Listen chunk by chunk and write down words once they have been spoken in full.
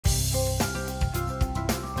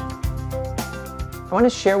I want to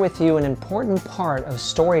share with you an important part of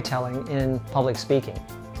storytelling in public speaking,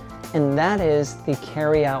 and that is the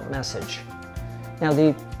carry-out message. Now,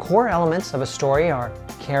 the core elements of a story are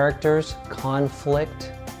characters,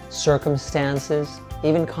 conflict, circumstances,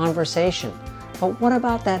 even conversation. But what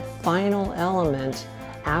about that final element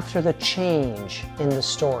after the change in the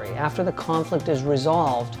story, after the conflict is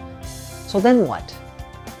resolved? So then what?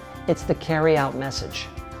 It's the carry-out message.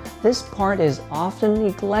 This part is often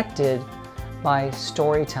neglected by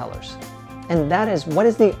storytellers. And that is, what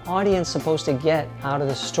is the audience supposed to get out of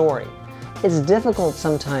the story? It's difficult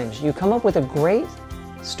sometimes. You come up with a great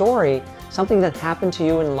story, something that happened to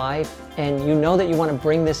you in life, and you know that you want to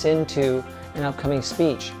bring this into an upcoming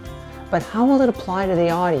speech. But how will it apply to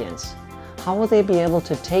the audience? How will they be able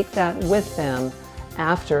to take that with them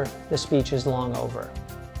after the speech is long over?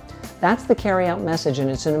 That's the carry-out message, and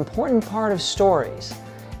it's an important part of stories.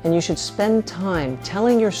 And you should spend time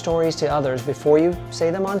telling your stories to others before you say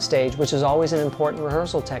them on stage, which is always an important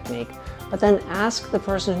rehearsal technique. But then ask the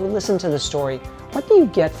person who listened to the story, what do you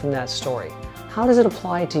get from that story? How does it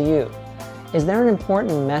apply to you? Is there an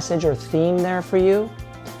important message or theme there for you?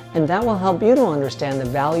 And that will help you to understand the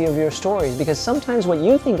value of your stories, because sometimes what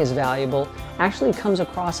you think is valuable actually comes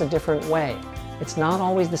across a different way. It's not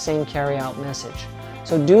always the same carry-out message.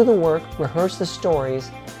 So do the work, rehearse the stories,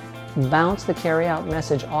 bounce the carry-out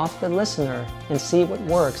message off the listener and see what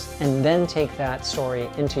works, and then take that story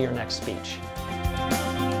into your next speech.